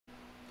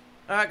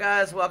Alright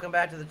guys, welcome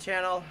back to the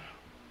channel.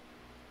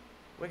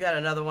 We got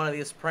another one of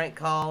these prank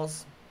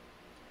calls.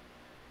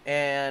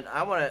 And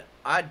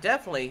I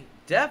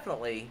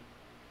definitely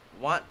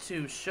want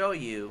to show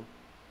you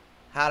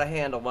how to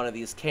handle one of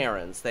these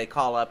Karens. They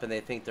call up and they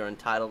think they're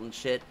entitled and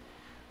shit.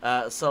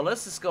 So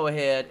let's just go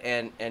ahead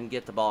and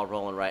get the ball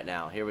rolling right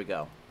now. Here we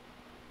go.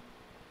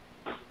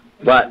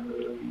 What?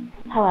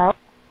 Hello?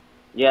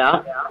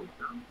 Yeah?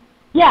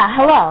 Yeah,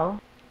 hello.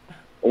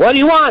 What do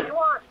you want?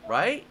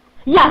 Right?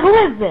 Yeah, who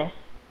is this?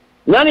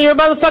 None of your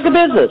motherfucking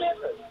business.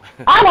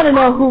 I want to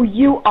know who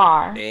you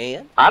are.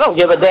 And? I don't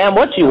give a damn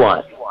what you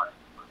want.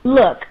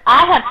 Look,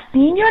 I have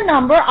seen your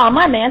number on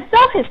my man's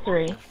cell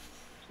history.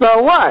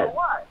 So what?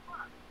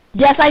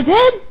 Yes, I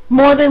did.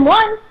 More than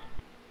once.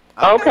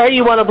 Okay,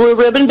 you want a blue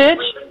ribbon,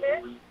 bitch?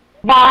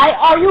 Why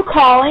are you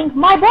calling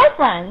my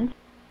boyfriend?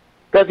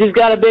 Because he's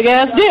got a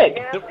big-ass dick.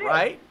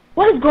 Right?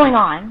 What is going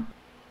on?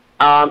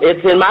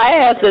 It's in my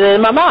ass and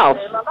in my mouth.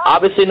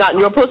 Obviously not in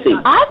your pussy.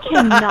 I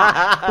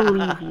cannot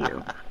believe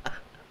you.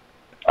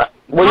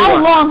 What do you How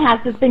want? long has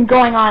this been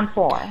going on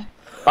for?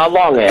 A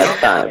long-ass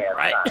time.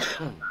 Right.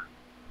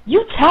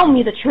 You tell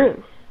me the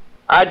truth.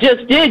 I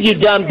just did, you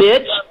dumb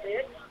bitch.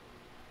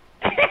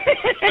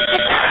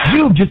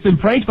 You've just been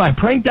pranked by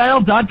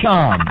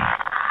prankdial.com.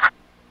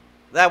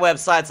 That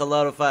website's a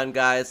load of fun,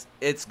 guys.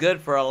 It's good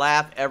for a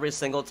laugh every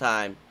single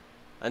time.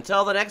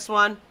 Until the next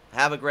one,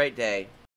 have a great day.